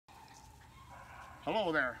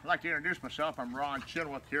Hello there. I'd like to introduce myself. I'm Ron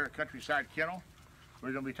Chenoweth here at Countryside Kennel.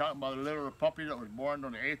 We're going to be talking about a little puppy that was born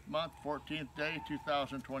on the 8th month, 14th day,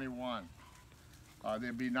 2021.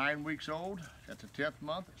 They'll be 9 weeks old at the 10th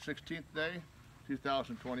month, 16th day,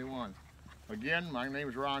 2021. Again, my name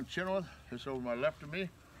is Ron Chenoweth. This over my left of me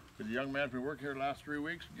is a young man who's been working here the last 3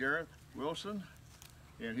 weeks, Garrett Wilson.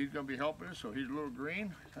 And he's going to be helping us, so he's a little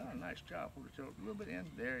green. Oh, nice job. Hold the tail a little bit in.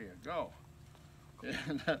 There you go.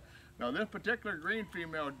 And, now this particular green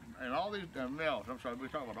female, and all these males, I'm sorry, we're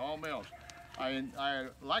talking about all males. I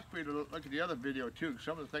like for you to look at the other video too.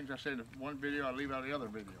 Some of the things I say in the one video, I leave out of the other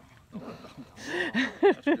video.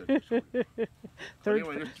 That's good.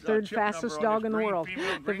 Third fastest dog in the world,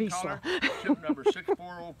 the Vizsla. Chip number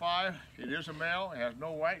 6405. It is a male. It has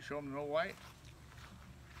no white. Show them no white.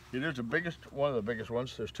 It is the biggest, one of the biggest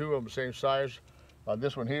ones. There's two of them the same size.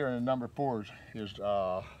 This one here in the number 4 is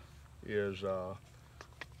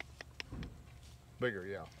bigger,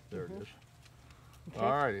 yeah. There it is. Okay.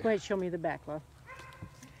 Alrighty. Go ahead, show me the back, love.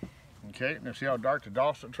 Okay, now see how dark the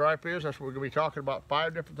Dawson stripe is? That's what we're going to be talking about.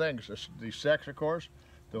 5 different things. The sex, of course,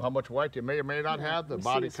 how much white they may or may not have, the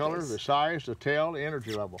body color, the size, the tail, the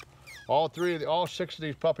energy level. All 6 of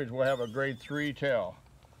these puppies will have a grade 3 tail.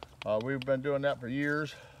 We've been doing that for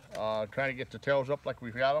years, trying to get the tails up like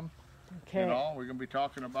we've got them. Okay. You know, we're going to be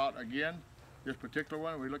talking about, again, this particular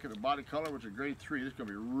one. We look at the body color, which is grade 3. This is going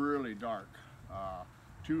to be really dark.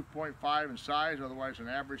 2.5 in size, otherwise an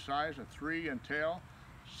average size, a 3 in tail,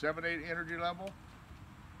 7-8 energy level,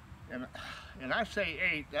 and I say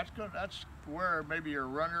 8. That's good. That's where maybe you're a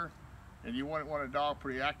runner and you want a dog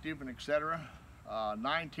pretty active and etc.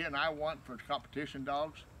 9, 10 I want for competition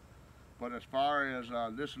dogs, but as far as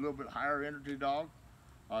this a little bit higher energy dog,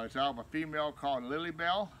 it's out of a female called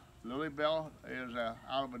Belle. Belle is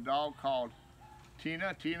out of a dog called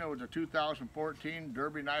Tina. Tina was a 2014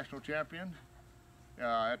 Derby National Champion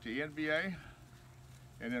at the NBA.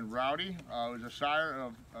 And then Rowdy was a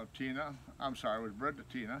sire of Tina. I'm sorry, was bred to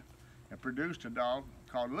Tina and produced a dog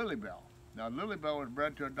called Belle. Now Belle was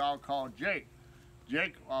bred to a dog called Jake.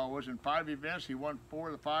 Jake was in 5 events. He won 4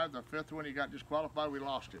 of the 5. The 5th one he got disqualified. We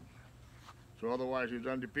lost him. So otherwise he was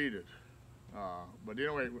undefeated. But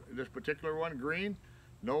anyway, this particular one, green,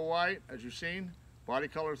 no white, as you've seen. Body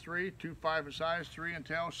color 3, 2.5 in size, 3 in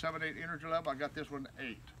tail, 7-8 energy level. I got this one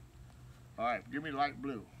 8. All right, give me light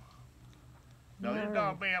blue. Now this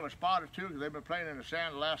dog may have a spot or two because they've been playing in the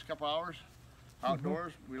sand the last couple hours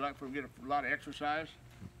outdoors. We like for them to get a lot of exercise.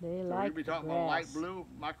 They so like we'll be talking about light blue,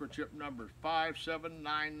 microchip number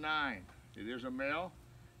 5799. It is a male.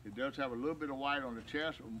 It does have a little bit of white on the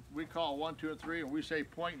chest. We call 1, 2, and 3, and we say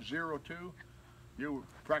 0.02. You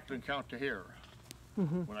practically count to hair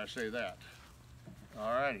when I say that.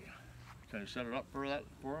 All righty. Can you set it up for that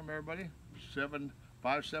for them, everybody?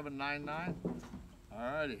 5799.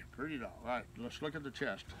 Alrighty, pretty dog. Alright, let's look at the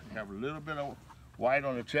chest. You have a little bit of white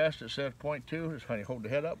on the chest. It says 0.2. Just honey, hold the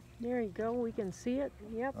head up. There you go. We can see it.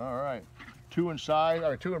 Yep. Alright. 2 in size,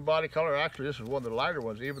 or 2 in body color. Actually, this is one of the lighter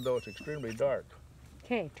ones, even though it's extremely dark.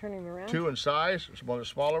 Okay, turn him around. 2 in size. It's one of the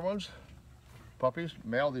smaller ones. Puppies,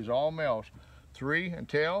 male. These are all males. 3 in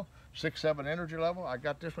tail. 6, 7 energy level. I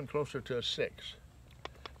got this one closer to a 6.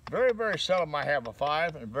 Very, very seldom I have a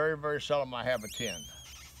 5, and very, very seldom I have a 10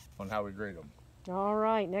 on how we grade them. All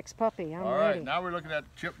right, next puppy. I'm ready. All right, now we're looking at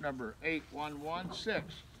chip number 8116,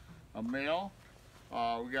 a male.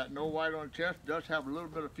 We got no white on the chest. Does have a little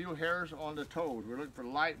bit of few hairs on the toes. We're looking for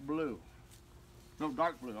light blue. No,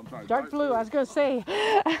 dark blue. I'm sorry. Dark blue. I was going to say.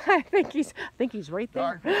 I think he's right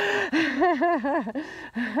there. Dark blue.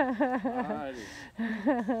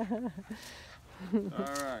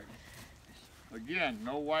 All right. Again,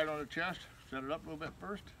 no white on the chest. Set it up a little bit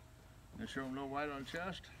first, and show them no white on the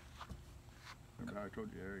chest. Remember how I told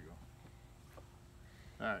you? There you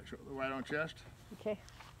go. All right, show the white on chest. Okay.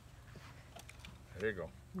 There you go.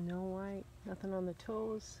 No white, nothing on the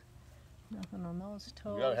toes, nothing on those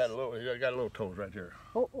toes. You got a little toes right here.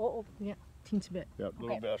 Oh, yeah, teensy bit. Yep, a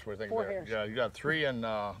little bit. That's where I think 4 hairs. Yeah, you got 3 in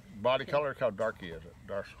body color. Look how dark he is.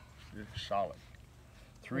 Dark, it's solid.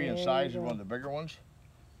 3 in size is one of the bigger ones.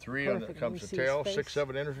 3 on it comes to tail. 6,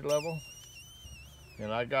 7 energy level.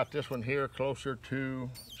 And I got this one here closer to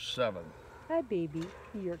 7. Hi, baby.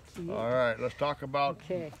 You're cute. All right, let's talk about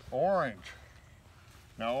orange.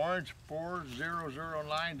 Now, orange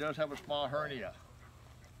 4009 does have a small hernia.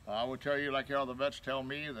 I will tell you, like all the vets tell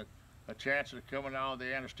me, that a chance of coming out of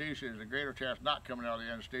the anesthesia is a greater chance not coming out of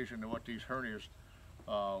the anesthesia than what these hernias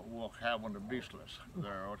will have on the beastless.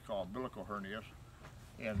 They're what's called umbilical hernias.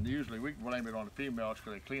 And usually we blame it on the females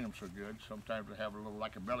because they clean them so good. Sometimes they have a little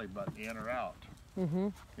like a belly button in or out.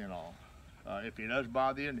 You know. If he does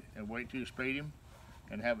bother you, and wait till you spade him,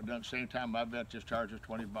 and have it done at the same time, I bet just charges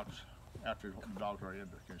 $20 after the dog's already in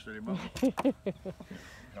there. Can you see him up?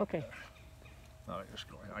 Okay. All right, let's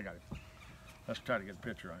go ahead. I got it. Let's try to get a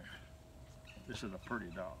picture on it. This is a pretty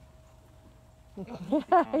dog.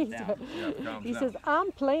 He says,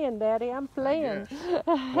 I'm playing, Daddy, I'm playing.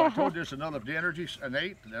 Well, I told you it's another energy, an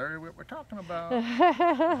 8. There what we're talking about. All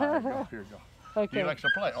right, go, here you go. Okay. He likes to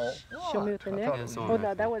play. Oh, Show me with the neck. Oh,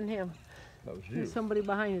 no, that wasn't him. That was you. There's somebody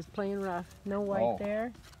behind who's playing rough. No white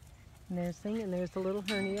there. And there's thing, and there's the little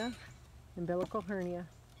hernia, umbilical hernia,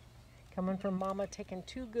 coming from Mama, taking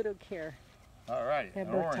too good of care All right, at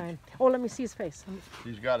an birth orange. time. Oh, let me see his face.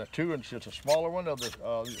 He's got a 2 inch. It's a smaller one of the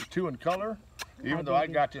 2 in color. Even Hi, though I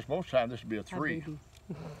baby. got this most time, this would be a Hi, 3. baby.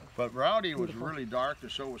 But Rowdy was Beautiful. really dark, and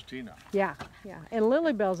so was Tina. Yeah, yeah. And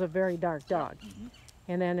Lily Bell's a very dark dog.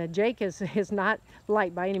 And then Jake is not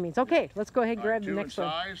light by any means. Okay, let's go ahead and grab the next Two in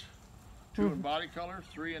one. size, 2 in body color,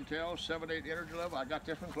 3 in tail, 7, 8 energy level. I got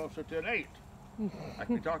this one closer to an 8, like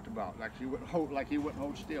we talked about, like he wouldn't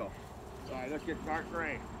hold still. All right, let's get dark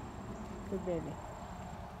gray. Good baby.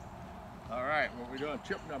 All right, what we doing?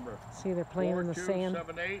 Chip number See, they're playing 4, in the 2, sand.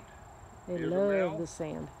 7, 8. They Here's a love male. the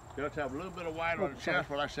sand. You have to have a little bit of white Oh, on the sorry. chest,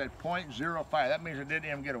 but I said 0.05. That means it didn't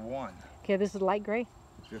even get a 1. Okay, this is light gray?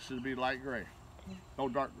 This would be light gray. No,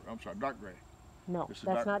 dark. I'm sorry, dark gray. No, This is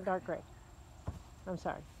that's dark not dark gray. I'm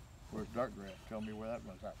sorry. Where's dark gray? Tell me where that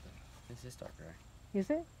one's at then. This is dark gray. Is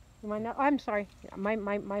it? Am I not? I'm sorry. Yeah,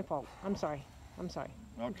 my fault. I'm sorry. I'm sorry.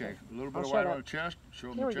 Okay, a little bit I'll of shut white up. on the chest.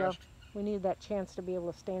 Show him There the we go. chest. We needed that chance to be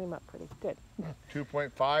able to stand him up pretty good.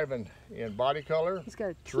 2.5 in body color. He's got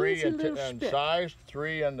a 3 teensy in, little in spit. size.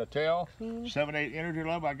 3 in the tail. Clean. 7, 8 energy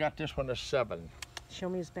level. I got this one to 7. Show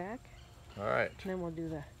me his back, All right. and then we'll do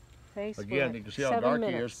the face. We're Again, at you can see how 7 dark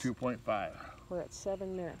minutes. he is. 2.5. We're at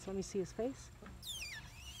 7 minutes. Let me see his face.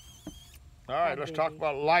 All right, Hi, let's talk baby.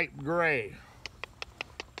 about light gray.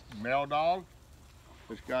 Male dog.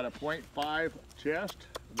 It's got a 0.5 chest,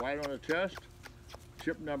 white on the chest.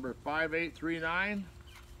 Chip number 5839.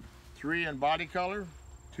 3 in body color,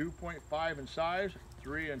 2.5 in size,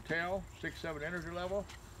 3 in tail, 6, 7 energy level.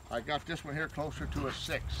 I got this one here closer to a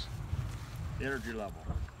 6 energy level.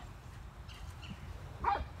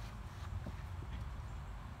 There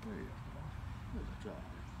you go. Good job.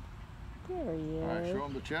 There he is. All right, show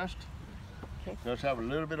him the chest. Okay. Let's have a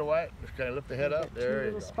little bit of white. Just kind of lift the head up. Got There two you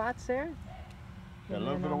little go. spots there. Got a And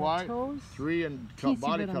little then bit of on the white. toes. 3 in Teensy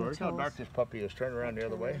body bit on color. the Look how toes. dark this puppy is. Turn around the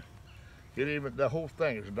other way. It even the whole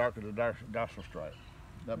thing is darker than the dorsal stripe.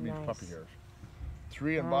 That means puppy Nice. hairs.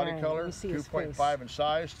 3 in All body right, let color, me see his 2.5 in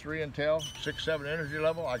size, 3 in tail, 6, 7 energy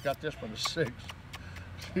level. I got this one to 6.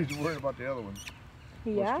 She's worried about the other ones.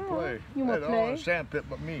 Yeah. Wants to play. You want Hey, to they're all in play? a sand pit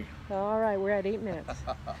but me. All right, we're at 8 minutes.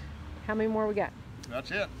 How many more we got?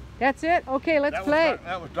 That's it. That's it? Okay, let's play.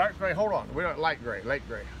 That was dark gray. Hold on. We don't light gray. Light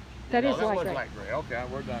gray. That is that light was gray. light gray. Okay,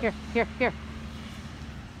 we're done. Here, here, here.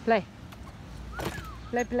 Play.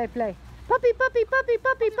 Play, play, play. Puppy, puppy, puppy,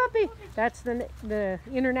 puppy, puppy. That's the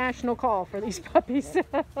international call for these puppies.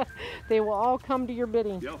 They will all come to your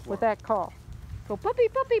bidding Yell for with it. that call. Go puppy,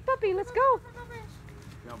 puppy, puppy, let's go.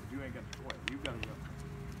 Yeah, but you ain't got the toy. You got to go.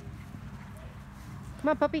 Come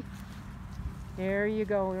on, puppy. There you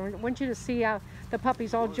go. I want you to see how the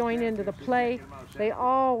puppies all join into the play. They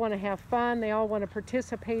all want to have fun. They all want to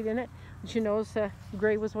participate in it. But you notice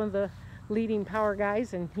Gray was one of the leading power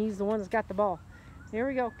guys, and he's the one that's got the ball. There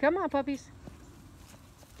we go. Come on, puppies.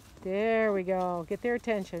 There we go. Get their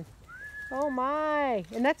attention. Oh my.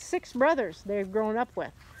 And that's 6 brothers they've grown up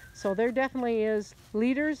with. So there definitely is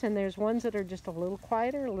leaders, and there's ones that are just a little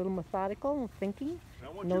quieter, a little methodical and thinking.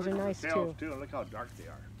 And those are nice too. Look how dark they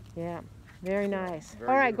are. Yeah, very nice. Very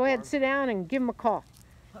All right, go ahead, uniform. sit down and give them a call.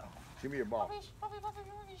 Give me your ball.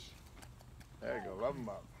 There you go. Love them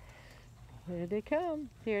up. Here they come.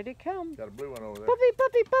 Here they come. Got a blue one over there. Puppy,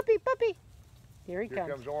 puppy, puppy, puppy. Here he Here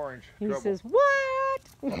comes. comes orange. He Trouble. says, what?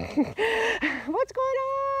 What's going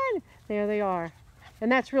on? There they are.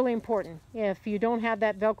 And that's really important. If you don't have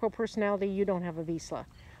that Velcro personality, you don't have a Vizsla.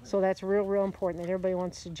 So that's real, real important that everybody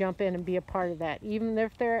wants to jump in and be a part of that, even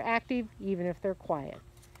if they're active, even if they're quiet.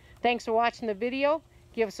 Thanks for watching the video.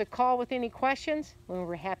 Give us a call with any questions, and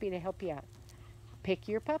we're happy to help you out. Pick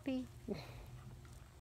your puppy.